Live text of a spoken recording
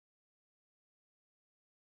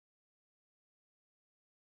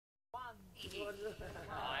Since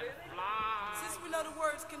we know the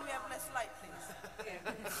words, can we have less light, please?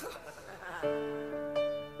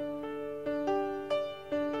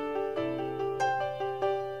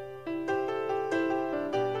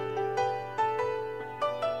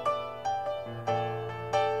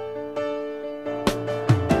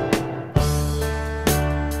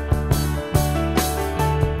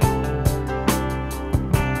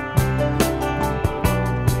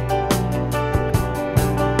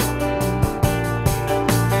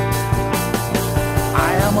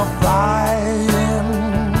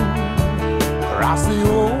 Flying across the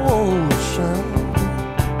ocean,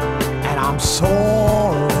 and I'm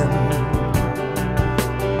soaring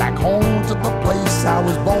back home to the place I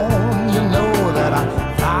was born. You know that I'm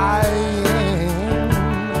flying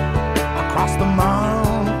across the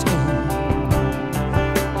mountain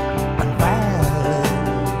and valley,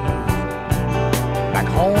 back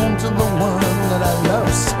home to the one that I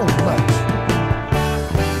love so much.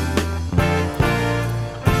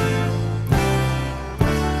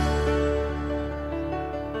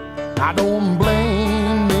 I don't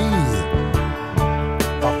blame me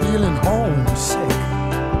for feeling homesick.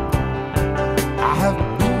 I have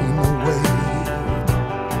been away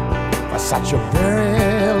for such a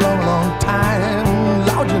very long, long time.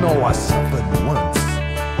 Lord, you know I suffered once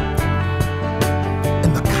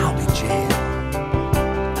in the county jail,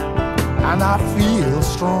 and I feel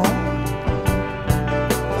strong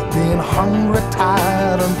for being hungry,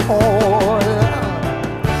 tired, and poor.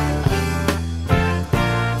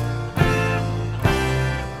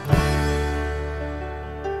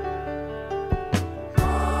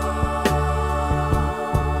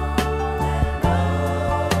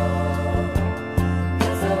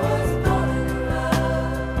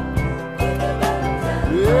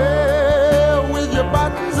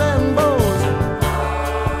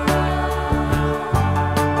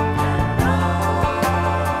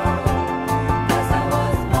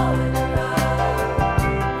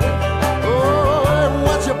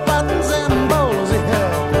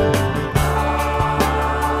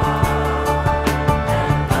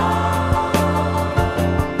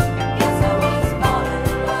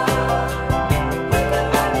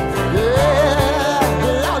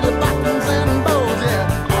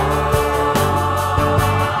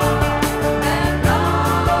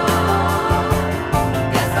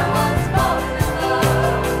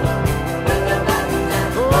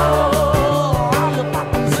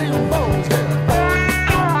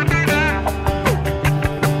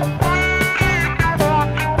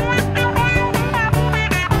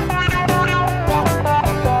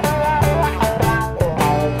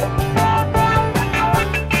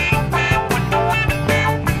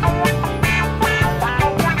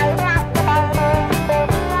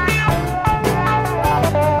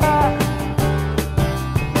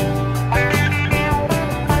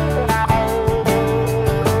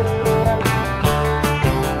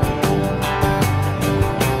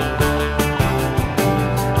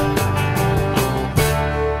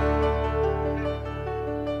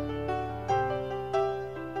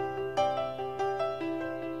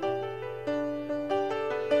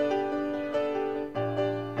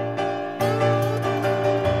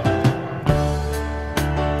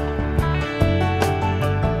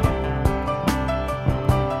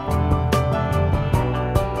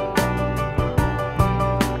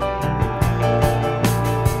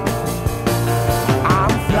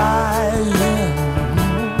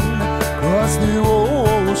 The